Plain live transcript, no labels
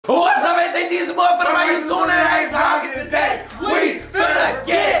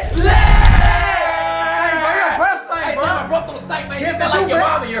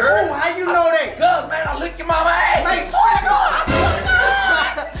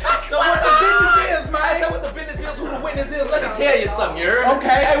tell you something, you heard?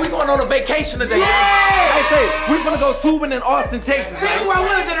 Okay. Hey, we going on a vacation today. Yeah! Hey, say, we finna go tubing in Austin, Texas. Remember when we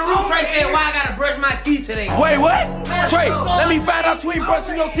was in the room, Trey said, why I gotta brush my teeth today? Wait, what? Trey, let me find out you ain't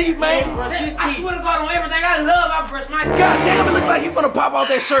brushing your teeth, man. I swear to God on everything I love, I brush my teeth. God damn, it look like you finna pop out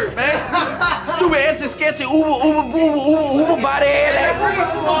that shirt, man. Stupid, sketchy, uber body head.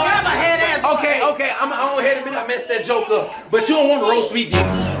 Okay, I'm gonna head admit I messed that joke up. But you don't want to roast me, dick.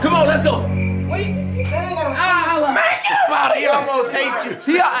 Come on, let's go. Man, get him out of here. He almost hates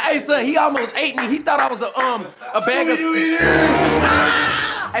you. Hey, son, he almost ate me. He thought I was a bag of...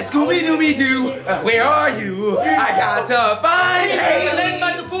 Hey, Scooby-Dooby-Doo, where are you? I got to find you. Hey,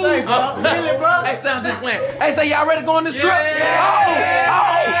 about the food. Really, bro? Hey, son, just playing. Hey, so y'all ready to go on this trip? Oh!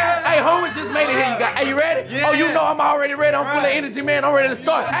 Hey, Homer just made it here, you guys. Hey, you ready? Yeah. Oh, you know I'm already ready. I'm full of energy, man. I'm ready to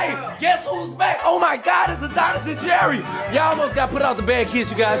start. Hey, guess who's back? Oh, my God, it's Adonis and Jerry. Y'all almost got put out the bad kids,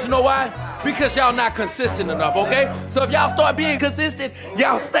 you guys. You know why? Because y'all not consistent enough, okay? So if y'all start being consistent,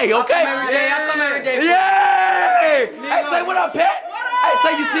 y'all stay, okay? I come every day. Yeah! Hey, say what up, Pat? Hey,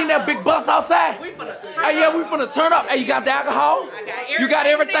 say you seen that big bus outside? Hey, yeah, we finna turn up. Hey, you got the alcohol? You got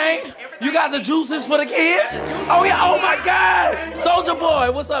everything? You got the juices for the kids? Oh, yeah, oh my God! Soldier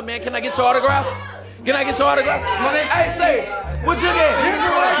Boy, what's up, man? Can I get your autograph? Can I get your autograph? Hey, say, what you get?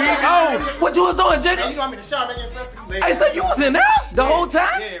 Oh, what you was doing, Jigga? You want me to shout again? Hey, so you was in there the whole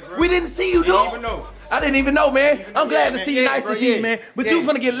time? Yeah, bro. We didn't see you, dude. I didn't even know, man. I'm glad to see you. Nice to see you, man. But you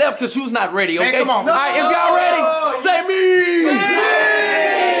finna get left because you's not ready, okay? Man, come on. All right, if y'all ready, say me.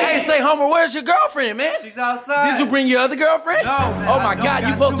 Hey, say, Homer, where's your girlfriend, man? She's outside. Did you bring your other girlfriend? No, man. Oh my God, you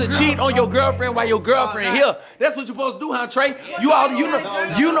supposed to cheat on your girlfriend while your girlfriend here. That's what you supposed to do, huh, Trey? You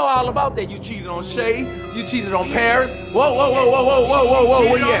know all about that. You cheated on Shay. You cheated on Paris. Whoa.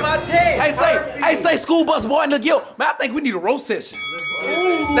 Where you at? Hey, say, school bus boy, look you. Man, I think we need a roast session.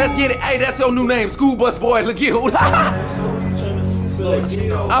 Let's get it. Hey, that's your new name, School Bus Boy. Look you.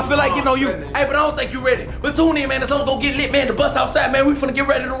 I feel like, you. Hey, but I don't think you ready. But tune in, man. It's only gonna get lit, man. The bus outside, man. We finna get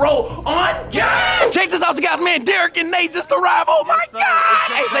ready to roll on. Yeah. Check this out, you guys, man. Derek and Nate just arrived. Oh my God.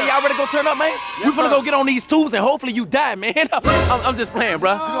 Hey, say y'all ready to go turn up, man? We finna go get on these tubes and hopefully you die, man. I'm just playing,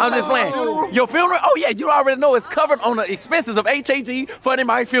 bro. I'm just playing. Your funeral? Oh yeah, you already know it's covered on the expenses of HAG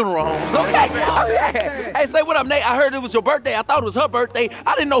FunnyMike Funeral Homes. Okay. Hey, say what up, Nate? I heard it was your birthday. I thought it was her birthday.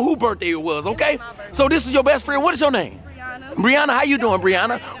 I didn't know who birthday it was. Okay. So this is your best friend. What is your name? Brianna, how you doing,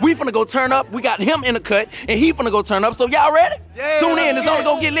 Brianna? We finna go turn up. We got him in the cut, and he finna go turn up. So y'all ready? Yeah, tune in. It's only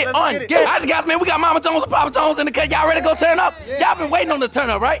gonna get lit on. All right, guys, man. We got Mama Jones and Papa Jones in the cut. Y'all ready to go turn up? Y'all been waiting on the turn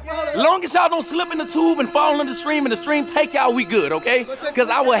up, right? Long as y'all don't slip in the tube and fall in the stream, and the stream take y'all, we good, okay? Because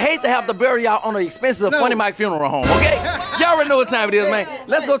I would hate to have to bury y'all on the expenses of FunnyMike Funeral Home, okay? Y'all already know what time it is, man.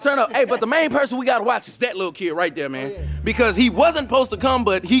 Let's go turn up. Hey, but the main person we gotta watch is that little kid right there, man. Because he wasn't supposed to come,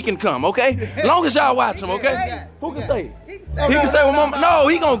 but he can come, okay? Long as y'all watch him, okay? Who can stay? He can stay with Mama. No,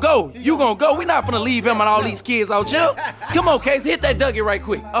 he gonna go. You gonna go. We not finna leave him and all these kids out here. Come on, Casey, hit that Dougie right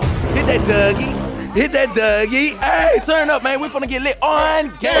quick. Oh, hit that Dougie. Hit that Dougie. Hey, turn up, man. We finna get lit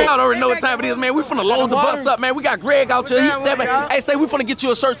on game. Y'all already know what time it is, man. We finna load the bus up, man. We got Greg out here. He's stepping. Hey, say we finna get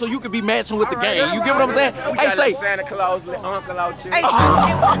you a shirt so you can be matching with the game. You get what I'm saying? Hey, say. Santa Claus, uncle out here.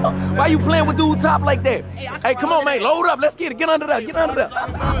 Why you playing with dude top like that? Hey, come on, man. Load up. Let's get it. Get under there. Get under there.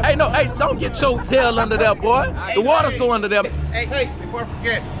 Hey, no. Hey, don't get your tail under there, boy. The waters go under there. Hey, before I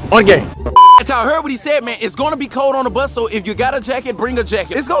forget. On game. Y'all heard what he said, man. It's gonna be cold on the bus, so if you got a jacket, bring a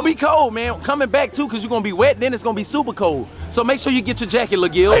jacket. It's gonna be cold, man. Coming back too, cause you're gonna be wet, then it's gonna be super cold. So make sure you get your jacket,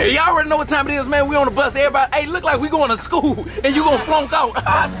 LaGill. Hey, y'all already know what time it is, man. We on the bus. Everybody, hey, look like we going to school, and you gonna flunk out.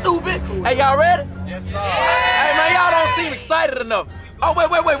 Stupid. Hey, y'all ready? Yes, sir. Hey, man, y'all don't seem excited enough. Oh,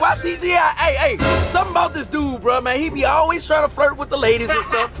 wait. Why CGI? Hey, something about this dude, bro, man. He be always trying to flirt with the ladies and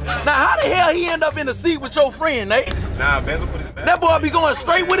stuff. Now, how the hell he end up in the seat with your friend, Nate? Nah, Benzo put his back. That boy be going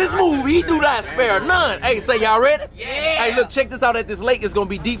straight with his move. He do not spare none. Hey, say y'all ready? Yeah. Hey, look, check this out at this lake. It's gonna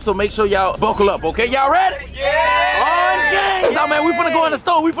be deep, so make sure y'all buckle up, okay? Y'all ready? Yeah. On game. So, man, we finna go in the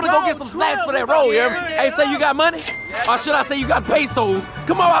store. We finna go get some snacks for that roll, you hear me? Hey, say you got money? Or should I say you got pesos?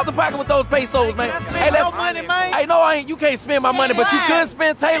 Come on out the pocket with those pesos, man. Hey, let's money, man. Hey, no, I ain't. You can't spend my money, but you could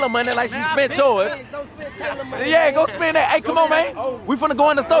spend Taylor money like you spent yours. Yeah, go spend that. Hey, come on, man. We finna go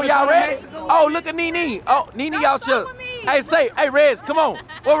in the store. Y'all ready? Oh, look at Nene. Oh, Nene out here. Hey, say, hey, Rez, come on.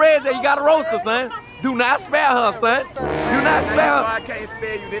 Where Rez at? You got a roaster, son. Do not spare her, son. Do not spare her. I can't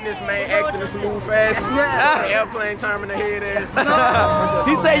spare you. Then this man asked in a smooth fashion. Airplane terminal head ass.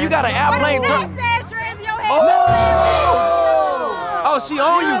 He said you got an airplane terminal. Oh! Oh, she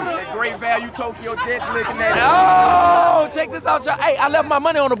on you. That great value Tokyo Jets looking at it. Oh, check this out, y'all. Hey, I left my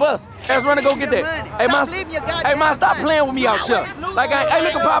money on the bus. Let's run and go get that. Hey, man, stop playing with me out here. Like, hey,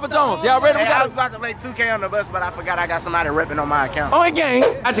 look at Papa Jones. Y'all ready? Hey, I was about to play 2K on the bus, but I forgot I got somebody ripping on my account. On game.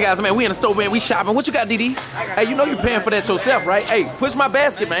 Alright, you guys, man, we in the store, man. We shopping. What you got, DD? Hey, you know you paying for that yourself, right? Hey, push my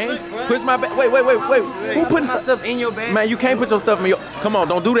basket, man. Push my Wait. Who putting stuff in your bag? Man, you can't put your stuff in your... Come on,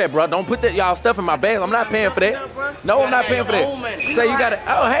 don't do that, bro. Don't put that y'all stuff in my bag. I'm not paying for that. No, I'm not paying for that. So you got it.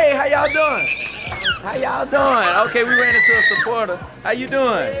 Oh, hey, how y'all doing? How y'all doing? Okay, we ran into a supporter. How you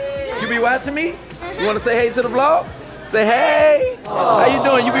doing? You be watching me? You want to say hey to the vlog? Say hey. How you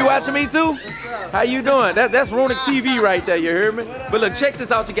doing? You be watching me too? How you doing? That's Ronick TV right there, you hear me? But look, check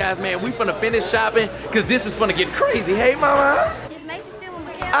this out, you guys, man. We finna finish shopping, because this is finna get crazy. Hey, mama.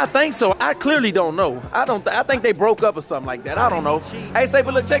 I think so. I clearly don't know. I think they broke up or something like that. I don't know. Hey, say,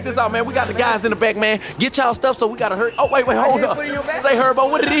 but look, check this out, man. We got the guys in the back, man. Get y'all stuff, so we gotta hurry. Oh, wait, hold up. Say, Herbo,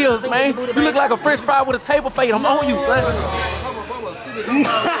 what it is, man. You look like a French fry with a table fade. I'm on you, son.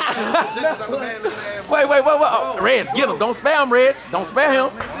 Wait. Oh, Reg, get him. Don't spare him, Reg. Don't spare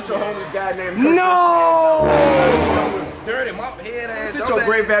him. Sit your homie's guy named No! Dirty mop head ass. Sit your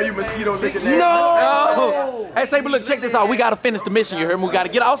great value mosquito looking at. No! Hey, say, but look, check this out. We gotta finish the mission, you heard me? We gotta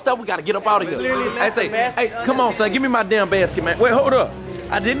get our stuff. We gotta get up out of here. Hey, say, hey, come on, son. Give me my damn basket, man. Wait, hold up.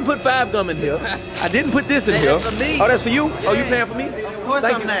 I didn't put 5 gum in here. I didn't put this in here. That's for me. Oh, that's for you? Oh, you paying for me? Of course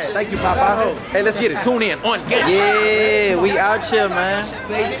Thank I'm you. not. Thank you, Papa. Hey, let's get it. Tune in on game. Yeah, we out here, man.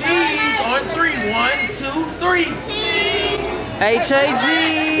 Say cheese on 3. 1, 2, 3.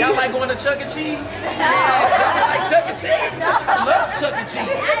 H-A-G. Y'all like going to Chuck E. Cheese? Y'all like Chuck E. Cheese? I love Chuck E.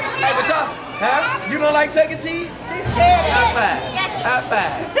 Cheese. Hey, but y'all, huh? You don't like Chuck E. Cheese? High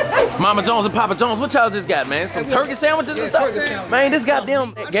five. Mama Jones and Papa Jones, what y'all just got, man? Some turkey sandwiches and stuff? Man, this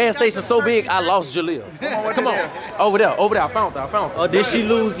goddamn gas station so big, I lost Jaleel. Come on. Over there. I found her. Oh, did she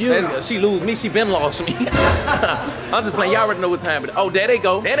lose you? She lose me. She been lost me. I'm just playing. Y'all already know what time it is. Oh, there they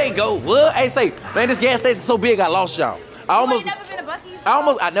go. What? Hey, say, man, this gas station so big, I lost y'all. Never been to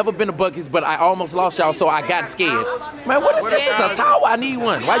Buc-ee's? I never been to Buc-ee's, but I almost lost y'all, so I got scared. Man, what is this? It's a towel. I need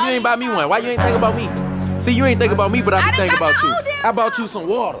one. Why you ain't buy me one? Why you ain't think about me? See, you ain't think about me, but I be thinking about you. I bought you some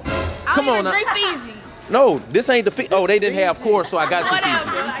water. Come on now. Drink Fiji. No, this ain't the Fiji. Oh, they didn't have course, so I got you Fiji.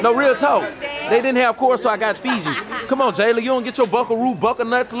 No, real talk. They didn't have course, so I got Fiji. Come on, Jayla, you don't get your buckaroo,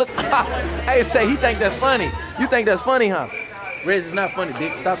 buckanuts. Look. Hey, say, he think that's funny. You think that's funny, huh? Reg, it's not funny,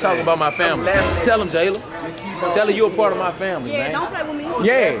 Dick. Stop talking about my family. Tell him, Jayla. Tell her you're a part of my family, man. Yeah, don't play with me.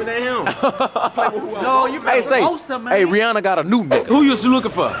 Yeah. No, you better say, roast him, man. hey, Rihanna got a new nigga. Who you looking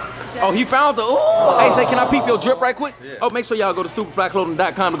for? Oh, he found the. Ooh. Hey, say, can I peep your drip right quick? Yeah. Oh, make sure y'all go to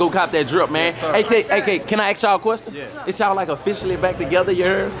stupidflyclothing.com to go cop that drip, man. Yes, hey, can I ask y'all a question? Yeah. Is y'all like officially back together, you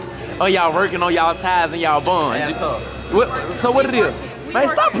heard? Or y'all working on y'all ties and y'all bonds? Yeah, so what it is? Man,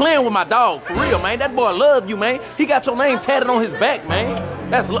 stop playing with my dog, for real, man. That boy love you, man. He got your name tatted on his back, man.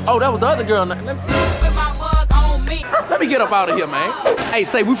 That was the other girl. Let me get up out of here, man. Hey,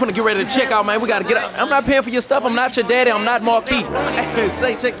 say, we finna get ready to check out, man. We gotta get out. I'm not paying for your stuff. I'm not your daddy. I'm not Marquis. Hey,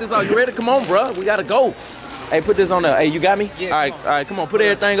 say, check this out. You ready? Come on, bro. We gotta go. Hey, put this on there. Hey, you got me? Yeah. All right, come on. Put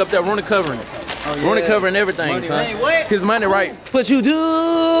everything up there. Ronick covering it. Oh, yeah. Ronick covering everything, son. His money right. Put you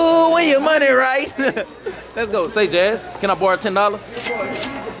doing your money right. Let's go. Say, Jazz, can I borrow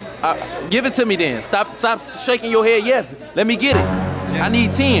 $10? Give it to me then. Stop shaking your head. Yes, let me get it. I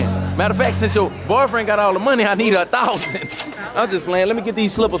need 10. Matter of fact, since your boyfriend got all the money, I need 1,000. I'm just playing. Let me get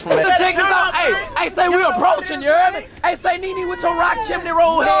these slippers from that. Check this out. Hey, say we approaching, you heard me? Hey, say Nene with your rock chimney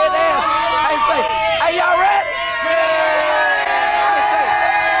roll head ass. Hey, say, hey, y'all ready?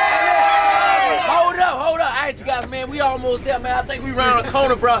 Hold up. All right, you guys, man, we almost there, man. I think we round the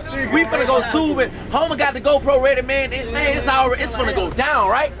corner, bro. We finna go tubing. Homer got the GoPro ready, man. It's finna go down,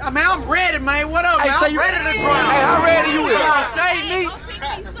 right? I mean, I'm ready, man. What up, man? I'm ready to drown. Hey, how ready you is? Save me.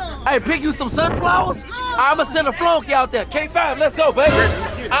 Hey, pick you some sunflowers? I'ma send a flunky out there. K5, let's go, baby.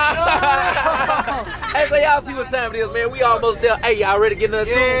 Hey, so y'all see what time it is, man. We almost there. Hey, y'all ready to get another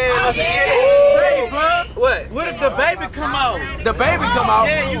tube? Hey, bro. What? What if the baby come out? The baby come out?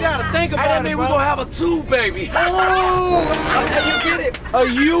 Yeah, you gotta think about it, that mean we gonna have a tube baby. Oh. You get it? A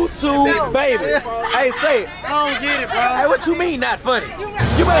YouTube baby. Hey, say it. I don't get it, bro. Hey, what you mean not funny?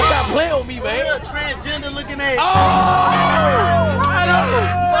 You better stop playing with me, man. You're a transgender looking ass. Oh!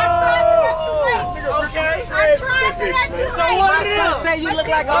 Okay. I tried to let you So what it is? Say you look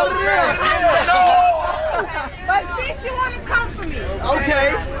like old No! But since you want to come for me.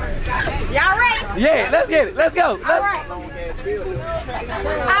 Okay. Y'all ready? Yeah, let's get it. Let's go. All right.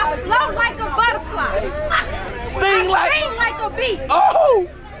 I float like a butterfly. Sting like a bee. Oh!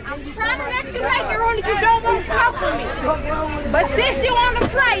 I'm trying to let you make it, only you don't want to smoke with me. But since you want to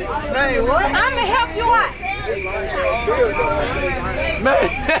play, Hey, what? I'm going to help you out. Man,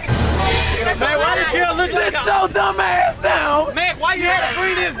 Man, why this girl look sit like your dumb ass down. Man, why you had to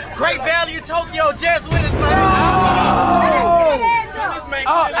bring this Great Valley of Tokyo Jazz with us, man?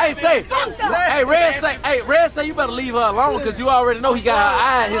 Oh, hey, Red say you better leave her alone because you already know he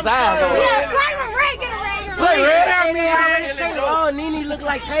got his eyes on her. Yeah, play with Ray, get a Ray. Say, Red. Oh, Nene look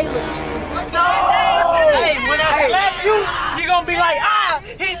like Taylor. Hey, when I slap you, you gonna be like,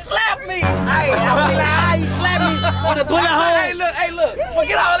 he slapped me. Hey, I'll be like, he slapped me with a bullet hole. Hey, look.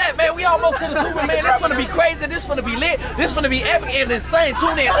 Forget all that, man. We almost to the tuba, man. This finna be crazy. This finna be lit. This finna be epic and insane.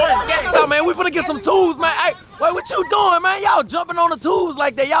 Tune in on game. Oh, man, we finna get some tools, man. Hey, wait, what you doing, man? Y'all jumping on the tools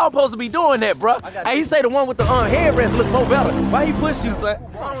like that. Y'all supposed to be doing that, bro. Hey, he say the one with the headrest look more better. Why he pushed you, son?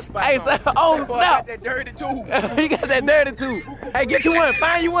 Hey, say, oh, snap. That dirty tube. He got that dirty tube. Hey, get you one.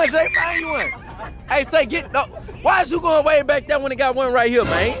 Find you one, Jay. Find you one. Hey, say, why is you going way back there when he got one right here,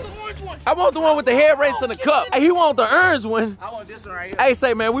 man? I want the one with the head race in the cup. Hey, he want the orange one. I want this one right here. Hey,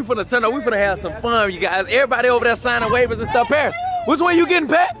 say, man, we finna turn up. We finna have some fun, you guys. Everybody over there signing waivers and stuff. Paris, which one you getting,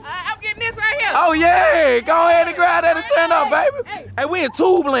 Pat? I'm getting this right here. Oh, yeah. Go ahead and grab that and turn up, baby. Hey, we in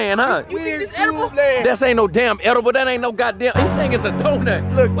tube land, huh? You think this edible? That ain't no damn edible. That ain't no goddamn. He think it's a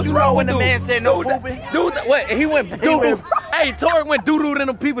donut. Look, what's you wrong know when with the dude? man said no pooping? Dude, what? He went doo-doo. Hey, Tori went doo-doo in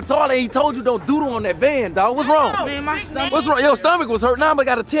them people toilet. He told you don't doo-doo on that van, dog. What's wrong? Man, my stomach. What's wrong? Your stomach was hurt. Now I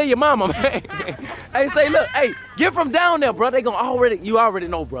gotta tell your mama, man. Hey, say, look, hey, get from down there, bro. They gonna you already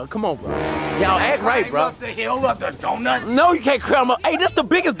know, bro. Come on, bro. Y'all act right, bro. Up the hill of the donuts. No, you can't cram up. Hey, this the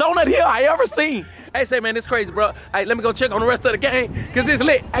biggest donut hill I ever seen. Hey, say, man, this crazy, bro. Hey, let me go check on the rest of the game, cause it's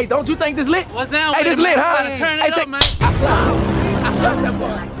lit. Hey, don't you think this lit? What's down Hey, with this it, lit, man? huh? Gotta turn it Hey, up, check. man. I slapped that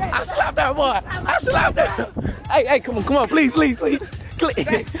boy. I slapped that boy. I slapped that. Hey, come on, please. Get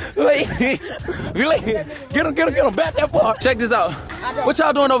him, bat that boy. Check this out. What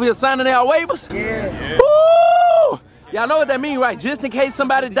y'all doing over here, signing our waivers? Yeah. Woo! Y'all know what that mean, right? Just in case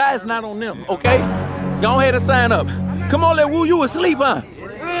somebody dies, not on them, okay? Go ahead and sign up. Come on, let Woo, you asleep, huh?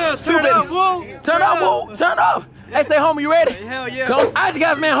 Turn up, Woo. Turn up, Woo. Turn up. Hey, say, homie, you ready? Hell yeah. Come. All right, you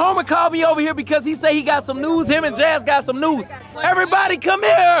guys, man, Homer called me over here because he said he got some news. Him and Jazz got some news. Everybody come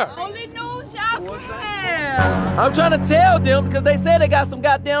here. Only news y'all can. I'm trying to tell them because they said they got some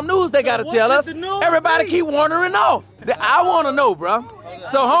goddamn news they got to tell us. the news Everybody be? keep wandering off. I want to know, bro.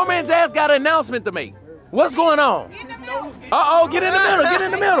 So Homer and Jazz got an announcement to make. What's going on? Uh-oh, get in the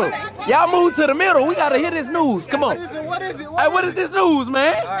middle. Y'all move to the middle. We got to hear this news. Come on. What is it? Hey, what is this news,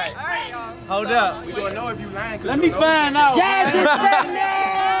 man? Hold up. We gonna know if you lying. Let me find out. Jazz is pregnant.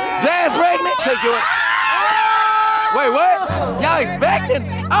 Jazz pregnant? Take your... Wait, what? Y'all expecting?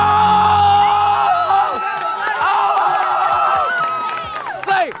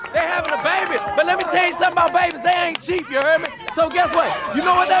 Say, they having a baby. But let me tell you something about babies. They ain't cheap, you heard me? So guess what? You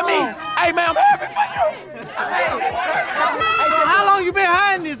know what that means? Hey, man, I'm happy for you. How long you been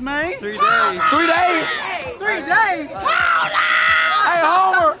hiding this, man? 3 days. 3 days? 3 days? Hey,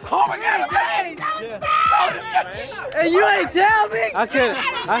 Homer got a baby. And you ain't tell me? I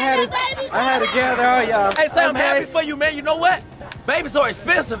had to gather all y'all. Hey, say I'm happy for you, man. You know what? Babies are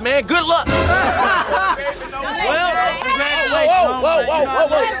expensive, man. Good luck. Well, congratulations.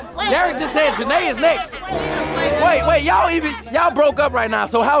 Whoa. Derek just said Janae is next. Wait, y'all broke up right now,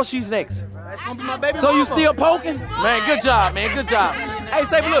 so how she's next? That's gonna be my baby So you mama. still poking? Man, good job, man. Good job. Hey,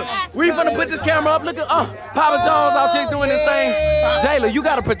 say, look, we finna put this camera up. Look at Papa Jones out here doing this thing. Jayla, you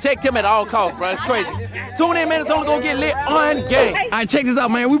gotta protect him at all costs, bro. It's crazy. Tune in, man. It's only gonna get lit on game. All right, check this out,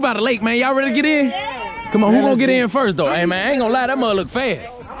 man. We about to lake, man. Y'all ready to get in? Come on, who gonna get in first, though? Hey, man, I ain't gonna lie. That mother look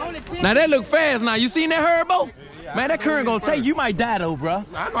fast. Now, that look fast. Now, you seen that Herbo? Man, that current gonna take you. Might die, though, bro.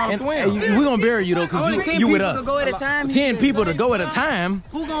 I know how to swim. We gonna bury you, though, because you with us. Go at a time. 10 people to go at a time.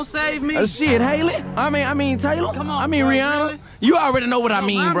 Who gonna save me? Shit, Haley. I mean Taylor. Come on, I mean boy, Rihanna. really? You already know what I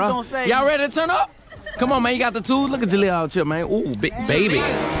mean, I'm bro. gonna say- Y'all ready to turn up? Come on, man. You got the tools. Look at Jaleel out here, man. Ooh, big baby.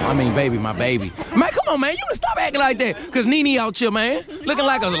 I mean, baby, my baby. Man, come on, man. You can stop acting like that. Cause Nene out here, man, looking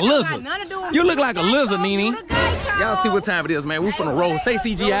like a lizard. You look like a lizard, Nene. Y'all see what time it is, man. We finna roll. Say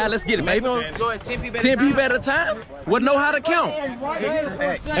CGI. Let's get it, baby. Go at 10 people. 10 people at a time? What know how to count?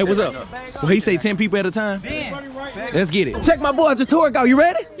 Hey, what's up? Well, he say 10 people at a time? Let's get it. Check my boy Jatoric out. You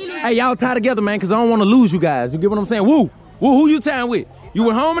ready? Hey, y'all tie together, man, because I don't want to lose you guys. You get what I'm saying? Woo, who you tying with? You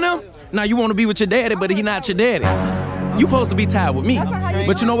with home and them? Now you want to be with your daddy, but he not your daddy. You supposed to be tied with me.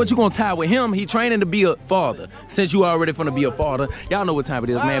 But you know what? You gonna tie with him. He training to be a father. Since you already finna be a father, y'all know what time it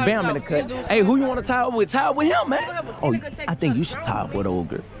is, man. Bam in the cut. Hey, who you want to tie up with? Tie up with him, man. Oh, I think you should tie up with old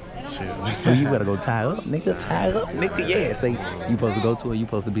girl. Shit. Well, you better go tie up, nigga. Tie up, nigga. Yeah. Say you supposed to go to it. You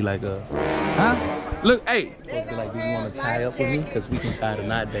supposed to be like, huh? Look, hey. Supposed to be like, do you want to tie up with me? Cause we can tie the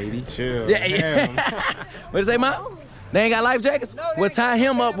knot, baby. Chill. Yeah. What you say, Mom? They ain't got life jackets? No, well, tie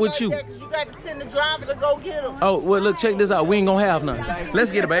him up with you. You got to send the driver to go get him. Oh, well, look, check this out. We ain't gonna have none. Let's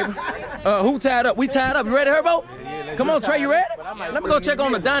get it, baby. Who tied up? We tied up. You ready, Herbo? Come on, Trey, you ready? Let me go check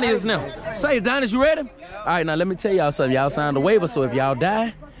on the Donnies now. Say, Donnies, you ready? All right, now let me tell y'all something. Y'all signed a waiver, so if y'all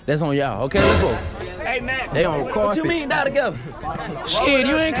die, that's on y'all. Okay, let's go. Hey, man. They on carpet. What you mean die together? Shit,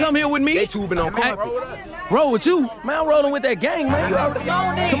 you ain't come here with me. They tubing on carpets. Roll with you? Man, I'm rolling with that gang, man. You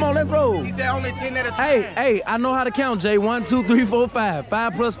already... Come on, let's roll. He said only 10 at a time. Hey, I know how to count, Jay. 1, 2, 3, 4, 5.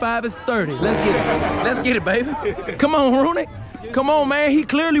 5 plus 5 is 30. Let's get it. Let's get it, baby. Come on, Rooney. Come on, man. He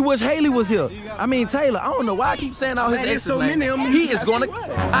clearly wish Haley was here. I mean, Taylor. I don't know why I keep saying all his exes' names. He is gonna...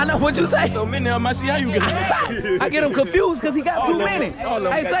 I know what you say. So many of them, I see how you get I get him confused because he got too many.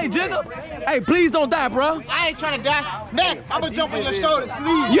 Hey, say, Jigga. Hey, please don't die, bro. I ain't trying to die. Man, I'm gonna jump on your shoulders,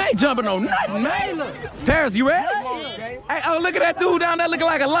 please. You ain't jumping on nothing, man. Paris, you ready? Hey, oh, look at that dude down there looking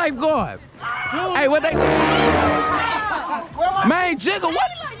like a lifeguard. Hey, what they... Man, Jigga,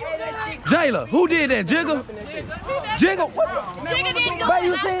 what? Jayla, who did that? Jigga? Jigga, what? Jigga didn't go Wait,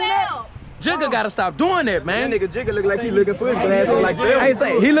 you to seen my that? mouth. Jigga gotta stop doing that, man. That nigga Jigga look like he looking for his glasses like Velma. Hey,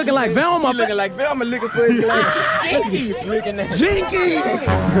 say, he looking like Velma. He looking like Velma looking for his glasses. Jinkies looking at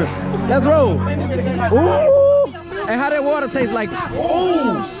Jinkies. Let's roll. Ooh. And how that water tastes like?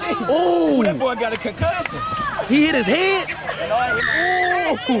 Ooh. Ooh. That boy got a concussion. He hit his head.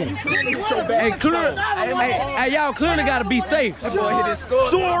 Ooh. Hey, clear. Hey, y'all clearly gotta be safe. That boy hit his skull.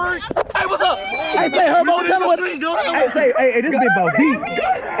 Sword. Hey, what's up? Hey, say, Herbo, tell him what. Hey, say, hey, this bit about deep.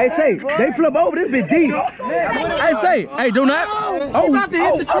 Hey, say, they flip over. This bit deep. Hey, say, hey, do not. Oh, about to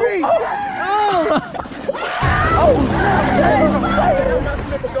hit the tree.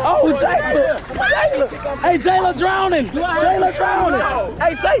 Oh, Jayla. Hey, Jayla drowning. Jayla drowning.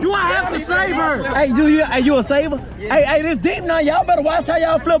 Hey, say, do I have to save her? Hey, you a saver? Hey, this deep now. Y'all better watch how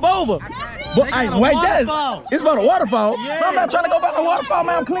y'all flip over. But hey, wait, it's about a waterfall. Yeah. I'm not trying to go by the waterfall,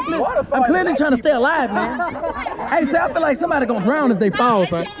 man. I'm clearly trying to stay alive, man. Hey, say, I feel like somebody gonna drown if they fall,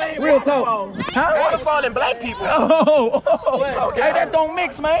 son. Real talk. Huh? Waterfall and black people. Hey, that don't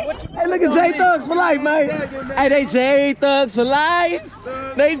mix, man. Hey, look at J Thugs for life, man. Hey, they J Thugs for life.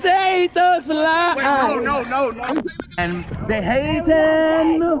 They J Thugs for life. Wait, no. And they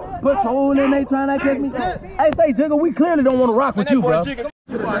hating, patrolling, they trying to catch me. Hey, say, Jigga, we clearly don't want to rock with you, bro.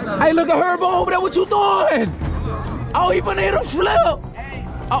 Hey, look at Herbo over there. What you doing? Oh, he finna hit a flip.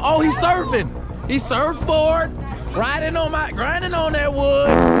 Oh, he's surfing. He's surfboard, grinding on that wood.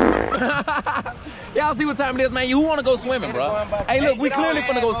 Y'all see what time it is, man? You want to go swimming, bro? Hey, look, we clearly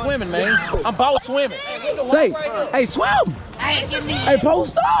finna go swimming, man. I'm about swimming. Say, hey, swim. Hey,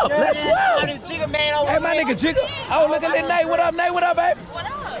 post up. Let's swim. Hey, my nigga Jigga. Oh, look at Nate. What up, Nate? What up, baby?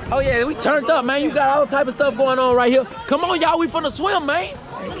 Oh, yeah, we turned up, man. You got all type of stuff going on right here. Come on, y'all. We finna swim, man.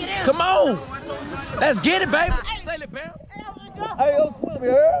 Come on. Let's get it, baby. Say it, man. Hey, go swim, you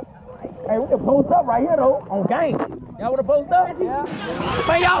heard? Hey, we can post up right here, though, on game. Y'all wanna post up? Yeah.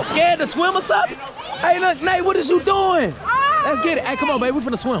 Man, y'all scared to swim or something? Hey, look, Nate, what is you doing? Let's get it. Hey, come on, baby. We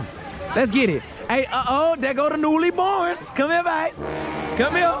finna swim. Let's get it. Hey, there go the newly borns. Come here, babe.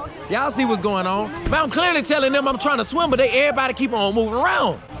 Come here. Y'all see what's going on. Man, I'm clearly telling them I'm trying to swim, but everybody keep on moving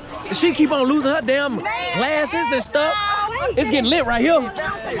around. She keep on losing her damn glasses and stuff. It's getting lit right here.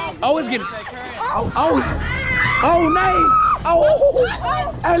 Oh, it's getting... Oh, Nate. Oh,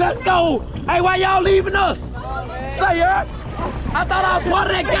 hey, let's go. Hey, why y'all leaving us? Say, yeah. I thought I was part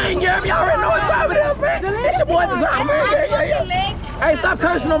of that gang, yeah. Y'all already know what time it is, man. It's your boy Design, man. Yeah. Hey, stop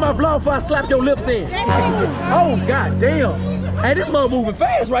cursing on my vlog before I slap your lips in. Oh, god damn. Hey, this mother moving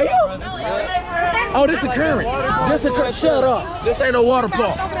fast right here. Oh, this a current. This a current. Shut up. This ain't no water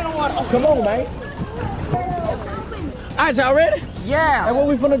park. Come on, man. All right, y'all ready? Yeah. Hey, what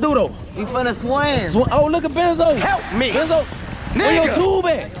we finna do, though? We finna swim. Oh, look at Benzo. Help me. Benzo, where your tube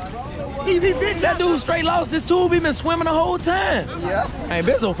at? That dude straight lost his tube. He been swimming the whole time. Yeah. Hey,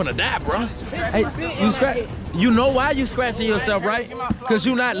 Benzo finna die, bro. Hey, you know why you scratching yourself, right? Because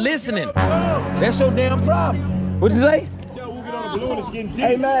you not listening. That's your damn problem. What'd you say?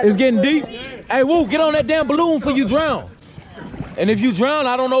 Hey, man. It's getting deep. Hey, Woo, get on that damn balloon before you drown. And if you drown,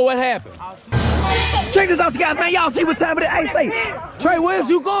 I don't know what happened. Check this out, guys, man. Y'all see what time it is. Hey, say, Trey, where's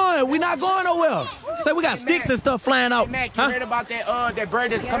you going? We not going nowhere. Say, we got sticks and stuff flying out. Mac, you heard about that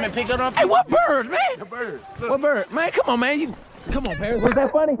bird that's coming pick it up? Hey, what bird, man? The bird. What bird? Man, come on, man. Come on, Paris. Was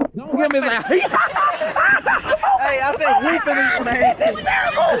that funny? Don't give me like, hey, I think we finished, man. it's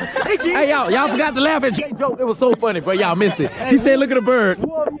hysterical. Hey, y'all forgot to laugh at Jay joke. It was so funny, bro. Y'all missed it. He said, look at the bird.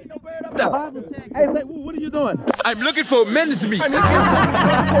 there. Hey, say, what are you doing? I'm looking for men's meat. Hey,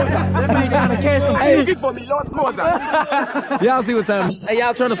 Looking for me, Lord Cosa. y'all see what time? Hey,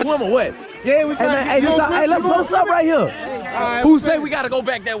 y'all trying to swim or what? Yeah, we trying to. Hey, let's post up right here. Who say we gotta go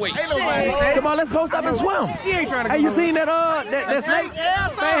back that way? Come on, let's post up and swim. Hey, you seen that that snake?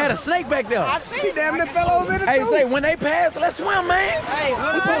 Man had a snake back there. I see damn that fell over in the Hey, say when they pass, let's swim, man. Hey,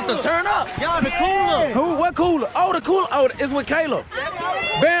 We supposed to turn up. y'all the cooler. Who? What cooler? Oh, the cooler. Oh, it's with Caleb.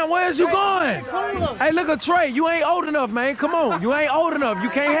 Bam, where's you going? Hey, look at Trey. You ain't old enough, man. Come on, you ain't old enough. You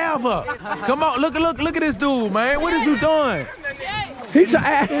can't have her. Come on, look at this dude, man. What is you doing? You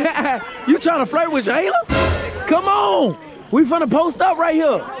trying to flirt with Jayla? Come on. We finna post up right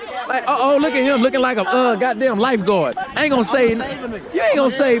here. Like, uh-oh, look at him looking like a goddamn lifeguard. I ain't gonna save, you ain't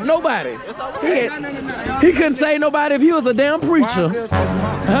gonna save nobody. He couldn't save nobody if he was a damn preacher.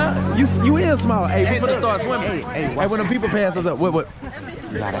 Huh? You is small. Hey, we finna start swimming. Hey, when the people pass us up, what?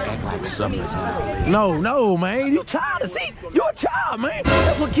 You gotta act like something. No, man. You child. See, you're a child, man.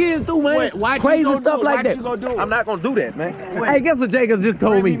 That's what kids do, man. Why crazy stuff like that. I'm not gonna do that, man. Hey, guess what Jacobs just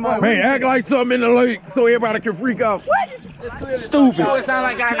told me? Man, act like something in the lake so everybody can freak out. What? Stupid. It sound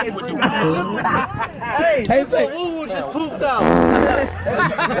like I would do. Hey, say. Ooh, just pooped out.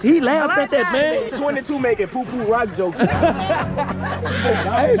 He laughed at that, man. 22 making poo-poo rock jokes.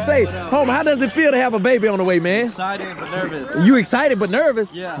 Hey, say, home, how does it feel to have a baby on the way, man? Excited but nervous. You excited but nervous?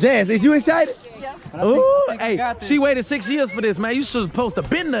 Yeah. Jazz, is you excited? Yeah. Ooh, hey, she waited 6 years for this, man. You should supposed to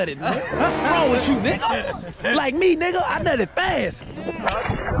been nutted, man. What's wrong with you, nigga? Like me, nigga, I nutted fast.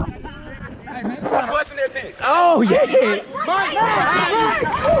 Hey, man, Busting that bitch. oh, yeah.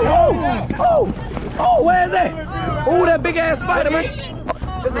 Oh, where's that? Oh, that big ass spider, man.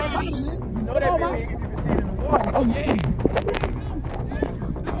 Oh, yeah.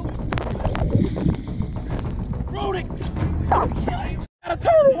 Rudy. Got a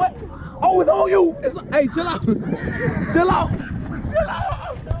turtle, what? Oh, it's on you. Hey, chill out. Chill out. Chill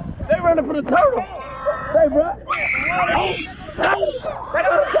out. They running for the turtle. Say, bro. Oh, no. They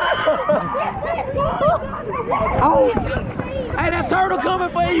got a turtle. Oh. Hey, that turtle coming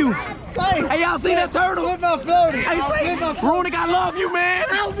for you. Hey, y'all see that turtle? Flip my floaty. Hey, say, Roonick, I love you, man.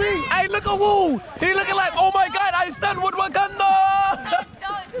 Help me. Hey, look at Woo. He looking like, oh my God, I stand with Wakanda.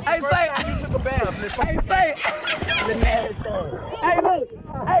 Hey, say. Hey, say. Hey, look.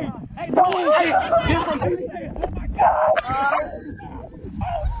 Hey, don't. Hey, give some. Oh my God.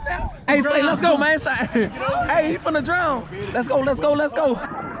 Oh, snap. Hey, say, let's go, man. Hey, he finna drown. Let's go.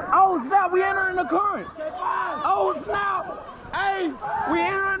 Oh, snap, we entering the current. Oh, snap. Hey, we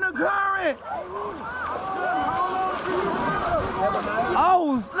entering the current.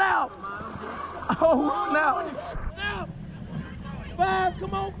 Oh, snap. Oh, snap. Snap. 5,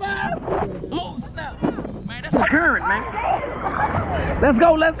 come on, 5. Oh, snap. Man, that's the current, man. Let's go.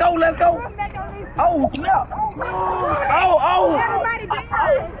 Oh, snap. Oh.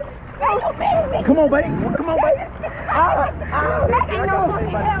 Come on, baby.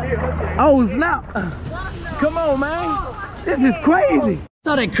 Oh, snap. Come on, man. This is crazy.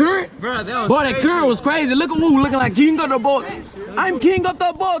 Saw that current? Bro, that was Boy, that current was crazy. Look at Woo looking like king of the boat. I'm king of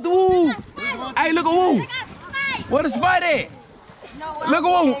the boat, Woo. Hey, look at Woo. Where the spider at? Look at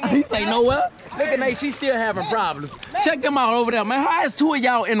Woo. He say nowhere. Look at Nate, she's still having problems. Check them out over there, man. How is 2 of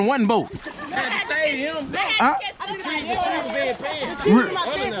y'all in one boat? Huh?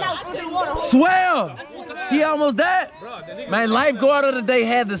 Swear. He almost died. Man, lifeguard of the day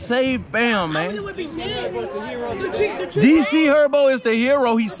had to save Bam, man. DC Herbo is the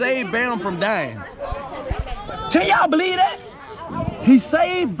hero. He saved Bam from dying. Can y'all believe that? He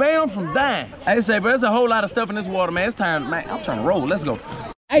saved Bam from dying. Hey, say, bro, there's a whole lot of stuff in this water, man. It's time, man. I'm trying to roll. Let's go.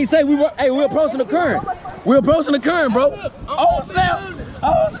 Hey, say, we're approaching the current. We're approaching the current, bro. Oh, snap.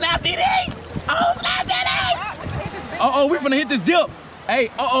 Oh, snap, DD. Oh, snap, DD. Uh-oh, we finna hit this dip. Hey,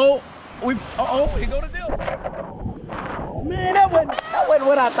 uh-oh. Here go the dip. Man, that wasn't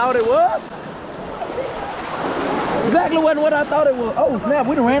what I thought it was. Exactly wasn't what I thought it was. Oh, snap,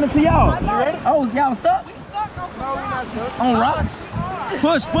 we done ran into y'all. Oh, y'all stuck? On rocks?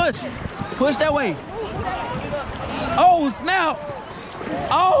 Push. Push that way. Oh, snap.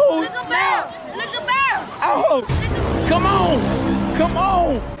 Oh, snap. Look at Bear. Oh, come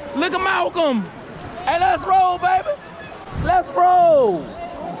on. Look at Malcolm. Hey, let's roll, baby. Let's roll.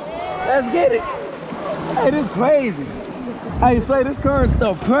 Let's get it. Hey, this crazy. Hey, say this current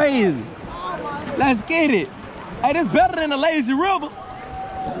stuff crazy. Let's get it. Hey, this better than a lazy river.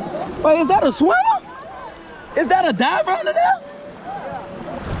 Wait, is that a swimmer? Is that a diver under there?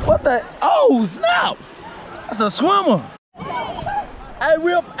 What the? Oh, snap. That's a swimmer. Hey,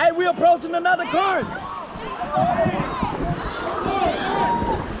 we approaching another current.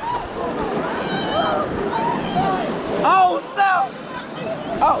 Oh, snap.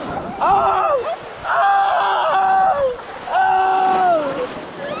 Oh, oh, oh, oh,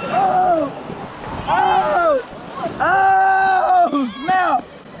 oh, oh, oh, snap.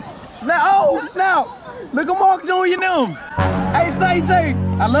 Snap, oh, snap. Look at Mark Jr. them. Hey, CJ,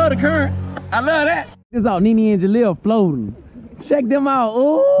 I love the currents. I love that. This is all Nene and Jaleel floating. Check them out.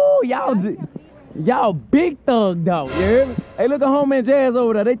 Oh, y'all big thug dog. You hear me? Hey, look at Homie and Jazz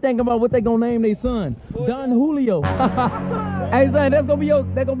over there. They thinking about what they gonna name their son. Don Julio. Hey, son, that's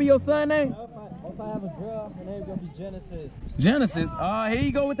gonna be your son name? If I have a girl, her name's gonna be Genesis. Genesis. Here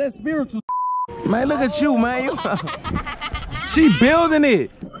you go with that spiritual. Man, look at you, man. She building it.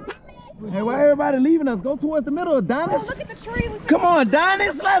 Hey, why everybody leaving us? Go towards the middle, Adonis. Oh, look at the tree. Come on,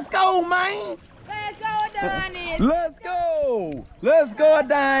 Adonis. Let's go, man. Let's go, Adonis. Let's go. Let's go,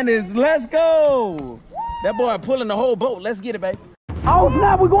 Adonis. Let's go. That boy pulling the whole boat. Let's get it, baby. Oh,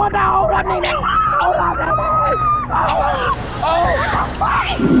 snap. We're going down. Hold up, nigga. Hold up, that boy.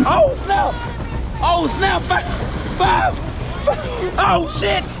 Oh, snap. Oh, snap. Five. Oh,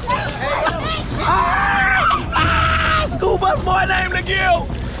 shit. School bus boy named the Gill.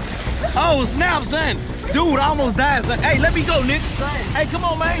 Oh, snap, son. Dude, I almost died, son. Hey, let me go, Nick. Hey, come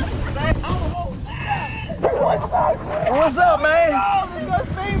on, man. What's up, man?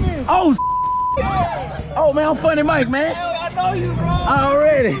 Oh, oh, man, I'm FunnyMike, man. I know you, bro.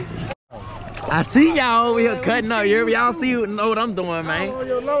 Already. I see y'all over here cutting up. Y'all see know what I'm doing, man.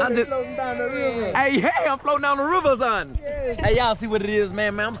 I'm just floating down the river. Hey, I'm floating down the river, son. Yes. Hey, y'all see what it is,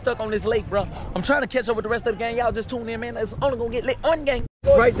 man. I'm stuck on this lake, bro. I'm trying to catch up with the rest of the gang. Y'all just tune in, man. It's only gonna get lit on gang.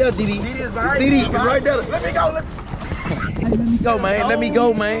 Right there, Didi. Didi is behind Didi you. is right there. Let me go. Hey, let me go, man. Let me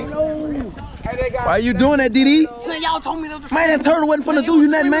go, man. Why you doing that, Didi? Son, y'all told me to Man, that turtle wasn't finna do you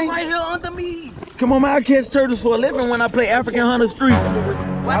nothing, man. Right here under me. Come on, man. I catch turtles for a living when I play African Hunter Street.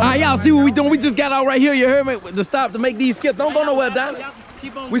 All right, y'all see what we doing? We just got out right here. You heard me? To stop to make these skips. Don't go nowhere, Adonis.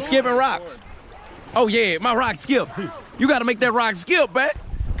 We skipping rocks. Oh, yeah, my rock skip. You got to make that rock skip, man.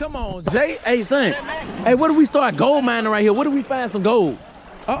 Come on, Jay. Hey, son. Hey, what do we start gold mining right here? What do we find some gold?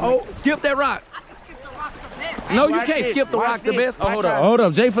 Uh-oh. Skip that rock. No, you can't skip the rock the best. Oh, hold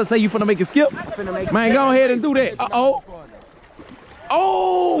up. Jay for say you finna make it skip. Man, go ahead and do that. Uh-oh.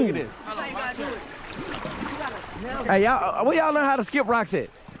 Oh! Look at this. Hey, y'all, where y'all learn how to skip rocks at?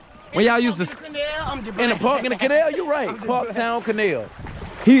 When y'all used to in the park, in the canal? You right. Parktown Canal.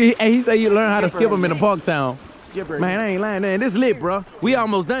 He said you learn how to skip them in the Parktown. Man, I ain't lying, man. This lit, bro. We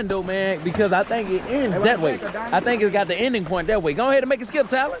almost done though, man, because I think it ends that way. I think it got the ending point that way. Go ahead and make it skip,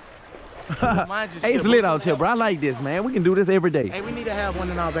 Tyler. Hey, it's lit out here, bro. I like this, man. We can do this every day. Hey, we need to have one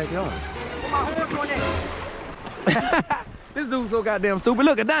in our backyard. This dude's so goddamn stupid.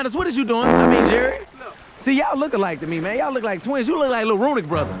 Look, Adonis, what is you doing? I mean, Jerry. See, y'all look alike to me, man. Y'all look like twins. You look like little Runic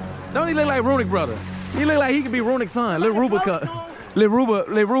brother. Don't he look like Runic brother? He look like he could be Runic's son. Little Rubik's.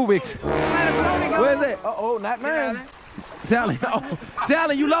 Where's that? Uh-oh, not mine. Talon. Oh,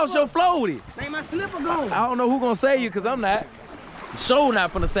 Talon, you lost your floaty. Man, my slipper gone. I don't know who gonna save you, because I'm not. Show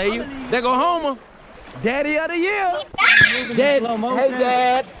not finna save you. There go Homer. Daddy of the year. Dad. Hey,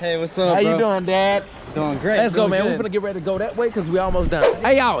 Dad. Hey, what's up, How bro? you doing, Dad? Doing great. Let's go, man. We're finna get ready to go that way because we almost done.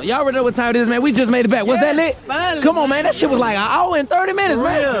 Hey, y'all already know what time it is, man. We just made it back. Was that lit? Finally, come on, man. That shit was like an hour and 30 minutes,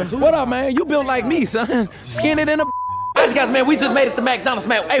 man. What up, man? You built like me, son. Skinny than a Alright, guys, man, we just made it to McDonald's,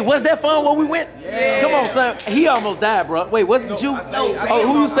 man. Hey, was that fun where we went? Yeah. Come on, son. He almost died, bro. Wait, wasn't you? Oh,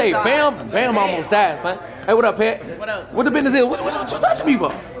 who you say? Bam? Bam almost died, son. Hey, what up, Pat? What up? What the business is? What you touching me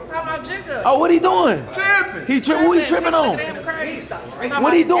for? Oh, what he doing? Tripping. He tripping? Who he tripping on?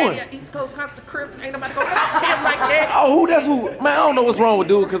 What he doing? East Coast constant crib. Ain't nobody gonna talk to him like that. Oh, who that's who? Man, I don't know what's wrong with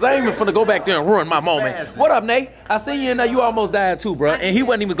dude, because I ain't even finna go back there and ruin my moment. What up, Nate? I seen you in there. You almost died too, bro. And he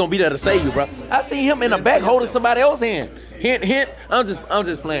wasn't even gonna be there to save you, bro. I seen him in the back holding somebody else's hand. Hint, hint. I'm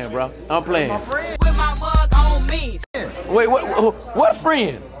just playing, bro. I'm playing. With my mug on me. Wait, what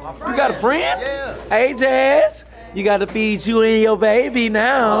friend? You got a friend? Yeah. Hey, Jazz. You got to feed you and your baby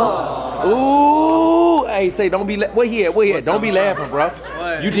now. Ooh. Hey, say, don't be, where he at? Don't be laughing, bro.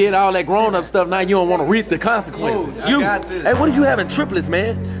 You did all that grown-up stuff. Now you don't want to reap the consequences. Hey, what if you having triplets,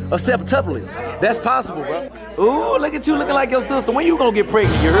 man? Or septuplets? That's possible, bro. Ooh, look at you looking like your sister. When you going to get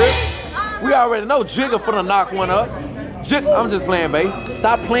pregnant, you heard? We already know Jigga finna knock one up. I'm just playing, babe.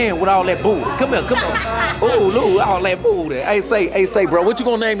 Stop playing with all that boo. Come here. Ooh, Lou, all that boo there. Hey, say, bro, what you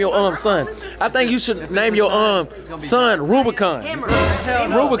gonna name your son? I think you should name your son Rubicon.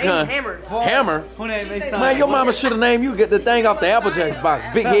 Rubicon. Hammer. Man, your mama should have named you. Get the thing off the Apple Jacks box.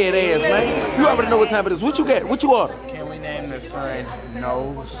 Big head ass, man. You already know what time it is. What you got? What you order? Can we name the son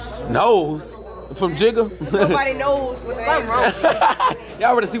Nose? Nose? From Jigga? Nobody knows what the name is.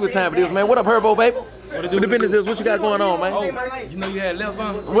 Y'all already see what time it is, man. What up, Herbo, baby? What the business is? What you got going on, man? Oh, you know you had left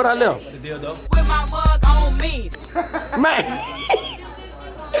something? What I left? The deal though. With my mug on me. Man.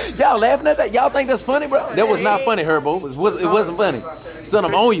 Y'all laughing at that? Y'all think that's funny, bro? That was not funny, Herbo. It wasn't funny. Son,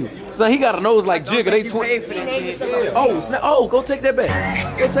 I'm on you. Son, he got a nose like Jigga. They 20. Oh, snap. Oh, go take that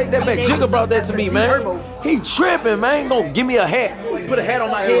back. Go take that back. Jigga brought that to me, man. He tripping, man. Gonna give me a hat. Put a hat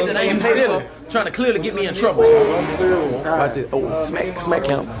on my head that I ain't paid for. Trying to clearly get me in trouble. I said, oh, smack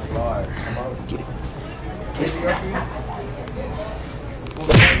count. Get it.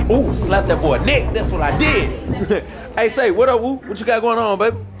 Oh, slap that boy neck. That's what I did. Hey, say, what up, Woo? What you got going on,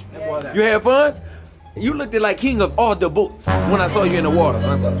 baby? You had fun? You looked like king of all the boats when I saw you in the water,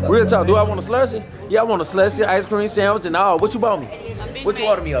 son. Real talk, do I want a slushie? Yeah, I want a slushie, ice cream sandwich, and all. What you bought me? What you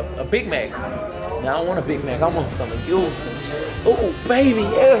ordered me up? A Big Mac? No, I don't want a Big Mac. I want some of you. Oh, baby,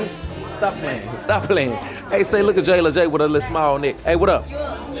 yes. Stop playing. Stop playing. Hey, say, look at Jayla J with a little smile neck. Hey, what up?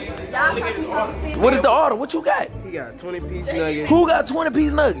 What is the order? What you got? He got 20-piece nuggets. Who got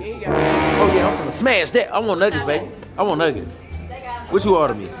 20-piece nuggets? Oh, yeah, I'm finna smash that. I want nuggets, baby. I want nuggets. What you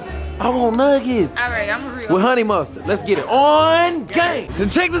order me? I want nuggets. All right, I'm real. With honey mustard. Let's get it on game.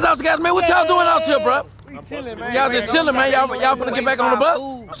 And check this out, you guys, man. What y'all doing out here, bro? Y'all just chilling, man. Y'all finna get back on the bus?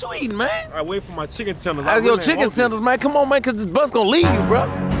 What you eating, man? I wait for my chicken tenders. How's your chicken tenders, man? Come on, man, because this bus gonna leave you, bro.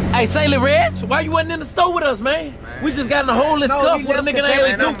 Hey, Sailor Reg, why you wasn't in the store with us, man? We just got in a whole little scuff with a nigga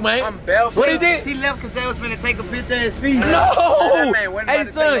named Duke, man. I'm barefoot. What he did? He left because they was finna take a picture of his feet. No! Man, Hey,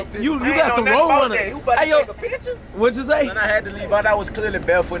 son, you got some roll on it. Who about to take a picture? What'd you say? Son, I had to leave out. I was clearly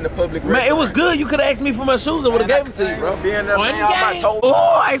barefoot in the public Man, it was good. You could have asked me for my shoes. I would have gave them to you, bro. Being there, man, all my toes.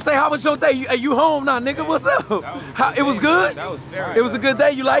 Oh, I say, how was your day? You home now, nigga? What's up? It was good? It was a good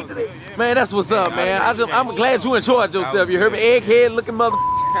day? You liked it? Man, that's what's up, man. I'm glad you enjoyed yourself. You heard me? Egghead looking mother.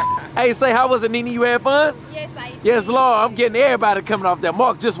 Hey, say, how was it, Nene? You had fun? Yes, I did. Yes, Lord. I'm getting everybody coming off there.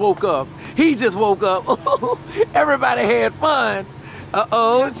 Mark just woke up. He just woke up. Everybody had fun.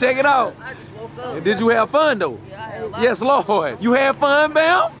 Uh-oh, check it out. I just woke up. Did you have fun, though? Yeah, I had a lot. Yes, Lord. You had fun,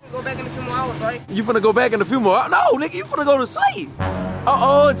 Bam? Go back in a few more hours, right? You finna go back in a few more. No, nigga, you finna go to sleep.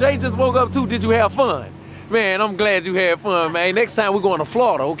 Uh-oh, Jay just woke up, too. Did you have fun? Man, I'm glad you had fun, man. Next time we're going to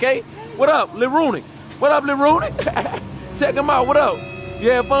Florida, okay? What up, Lil Rooney? What up, Lil Rooney? Check him out. What up? You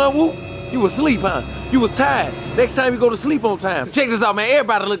had fun, Woo? You was asleep, huh? You was tired. Next time you go to sleep on time. Check this out, man.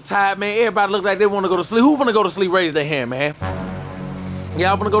 Everybody look tired, man. Everybody look like they want to go to sleep. Who finna go to sleep? Raise their hand, man.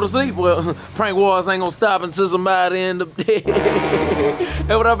 Y'all finna go to sleep? Well, prank wars ain't gonna stop until somebody end up dead.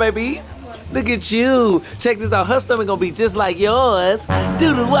 Hey, what up, baby? Look at you. Check this out. Her stomach gonna be just like yours.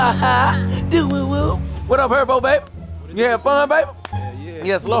 Do-do-wah-ha. Do-woo-woo. What up, Herbo, baby? You had fun, baby? Yeah.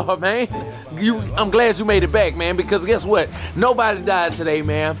 Yes, Lord, man. I'm glad you made it back, man, because guess what? Nobody died today,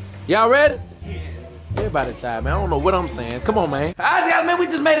 man. Y'all ready? Everybody tired, man. I don't know what I'm saying. Come on, man. All right, guys, man, we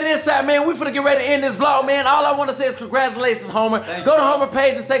just made it inside, man. We finna get ready to end this vlog, man. All I want to say is congratulations, Homer. Go to Homer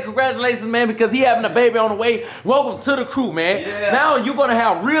page and say congratulations, man, because he having a baby on the way. Welcome to the crew, man. Yeah. Now you're gonna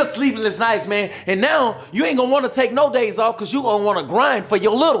have real sleepless nights, man. And now you ain't gonna want to take no days off because you gonna want to grind for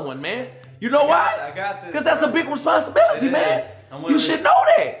your little one, man. You know why? I got this. Because that's a big responsibility, man. You should know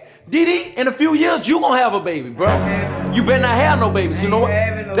that. Didi, in a few years, you gonna have a baby, bro. You better not have no babies, you know what?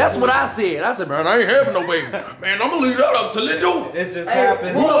 That's what I said. I said, man, I ain't having no baby. Man, I'm gonna leave that up till it do. It just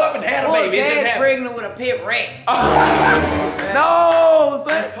happened. Grew up and had a baby. It just happened. Pregnant with a pet rat. No,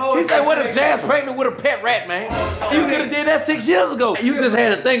 son. He said, what if Jazz pregnant with a pet rat, man? You could have did that 6 years ago. You just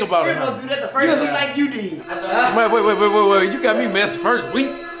had to think about it. You're gonna do that the first week like you did. Wait. You got me messed first week.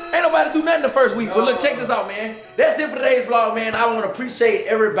 Ain't nobody do nothing the first week. But look, check this out, man. That's it for today's vlog, man. I want to appreciate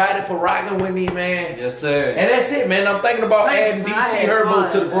everybody for rocking with me, man. Yes, sir. And that's it, man. I'm thinking about adding DC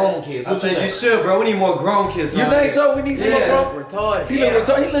Herbo to the grown kids. I think you should, bro. We need more grown kids. You think so? We need some more grown? Retarded. He look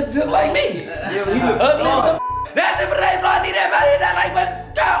retarded. He look just like me. Yeah, he look ugly and stuff. That's it for today's vlog. I need everybody to hit that like button.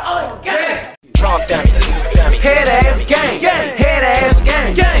 Subscribe on gang. Drunk head ass gang. Head ass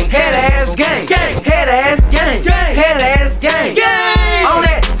gang. Head ass gang. Head ass gang. Head ass gang.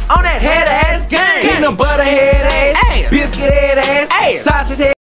 On that head ass gang. Peanut butter head ass. Biscuit head ass. Sausage head.